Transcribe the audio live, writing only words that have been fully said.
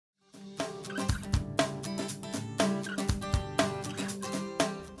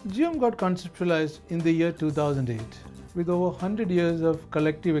Gieom got conceptualized in the year 2008 with over 100 years of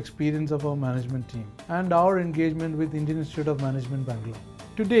collective experience of our management team and our engagement with Indian Institute of Management, Bangalore.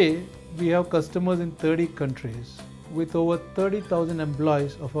 Today, we have customers in 30 countries with over 30,000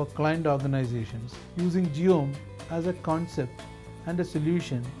 employees of our client organizations using Gieom as a concept and a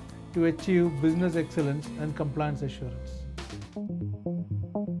solution to achieve business excellence and compliance assurance.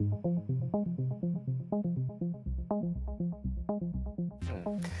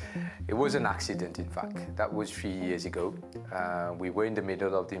 It was an accident, in fact. That was 3 years ago. We were in the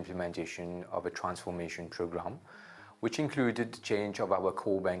middle of the implementation of a transformation program, which included the change of our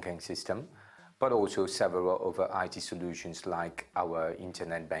core banking system, but also several other IT solutions like our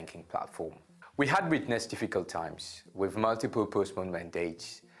internet banking platform. We had witnessed difficult times with multiple postponement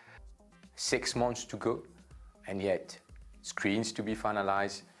dates, 6 months to go, and yet screens to be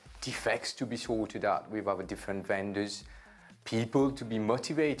finalized, defects to be sorted out with our different vendors, people to be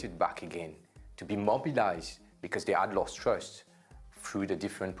motivated back again, to be mobilized because they had lost trust through the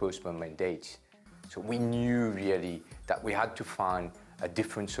different postponement dates. So we knew really that we had to find a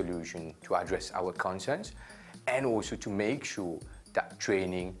different solution to address our concerns and also to make sure that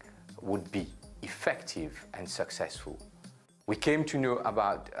training would be effective and successful. We came to know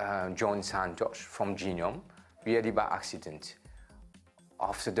about John Santos from Gieom really by accident.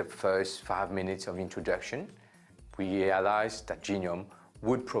 After the first 5 minutes of introduction, we realized that Gieom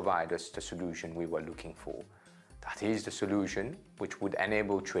would provide us the solution we were looking for. That is the solution which would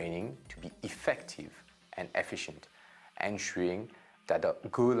enable training to be effective and efficient, ensuring that the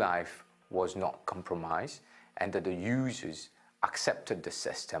go-live was not compromised and that the users accepted the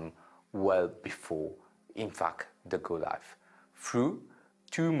system well before, in fact, the go-live, through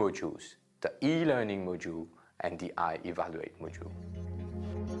 2 modules, the e-learning module and the I-evaluate module.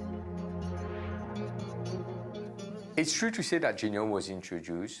 It's true to say that Gieom was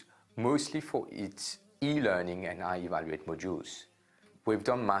introduced mostly for its e-learning and I-evaluate modules. We've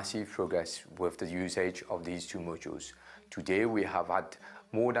done massive progress with the usage of these 2 modules. Today we have had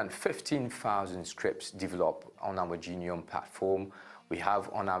more than 15,000 scripts developed on our Gieom platform. We have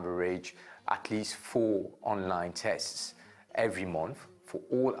on average at least 4 online tests every month for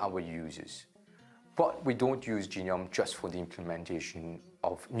all our users. But we don't use Gieom just for the implementation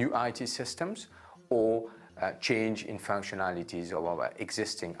of new IT systems or change in functionalities of our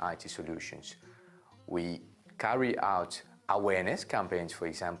existing IT solutions. We carry out awareness campaigns, for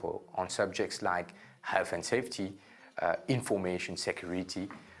example, on subjects like health and safety, information security,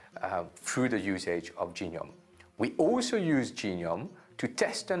 through the usage of Gieom. We also use Gieom to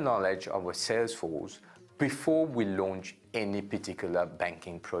test the knowledge of our sales force before we launch any particular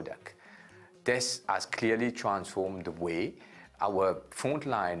banking product. This has clearly transformed the way our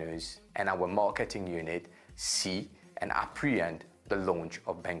frontliners and our marketing unit see and apprehend the launch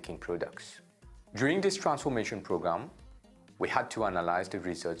of banking products. During this transformation program, we had to analyze the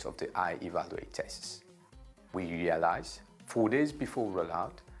results of the I-evaluate tests. We realized 4 days before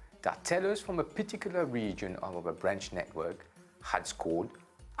rollout that tellers from a particular region of our branch network had scored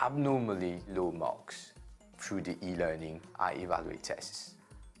abnormally low marks through the e-learning I-evaluate tests.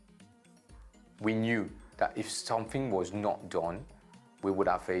 We knew that if something was not done, we would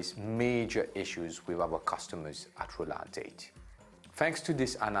have faced major issues with our customers at rollout date. Thanks to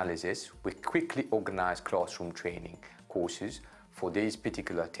this analysis, we quickly organized classroom training courses for these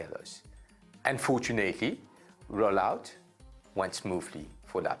particular tellers. And fortunately, rollout went smoothly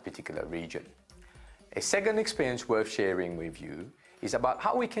for that particular region. A second experience worth sharing with you is about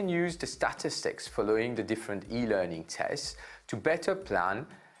how we can use the statistics following the different e-learning tests to better plan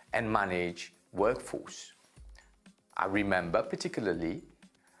and manage workforce. I remember particularly,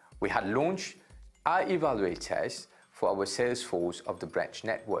 we had launched I-evaluate tests for our sales force of the branch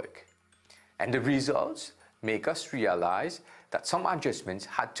network. And the results make us realize that some adjustments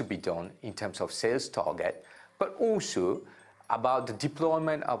had to be done in terms of sales target, but also about the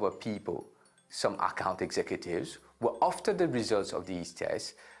deployment of our people. Some account executives were, after the results of these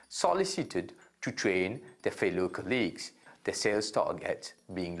tests, solicited to train their fellow colleagues, the sales target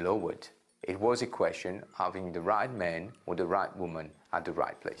being lowered. It was a question of having the right man or the right woman at the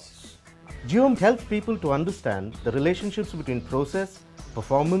right place. Gieom helps people to understand the relationships between process,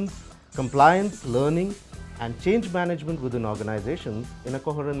 performance, compliance, learning, and change management within organizations in a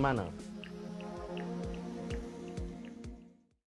coherent manner.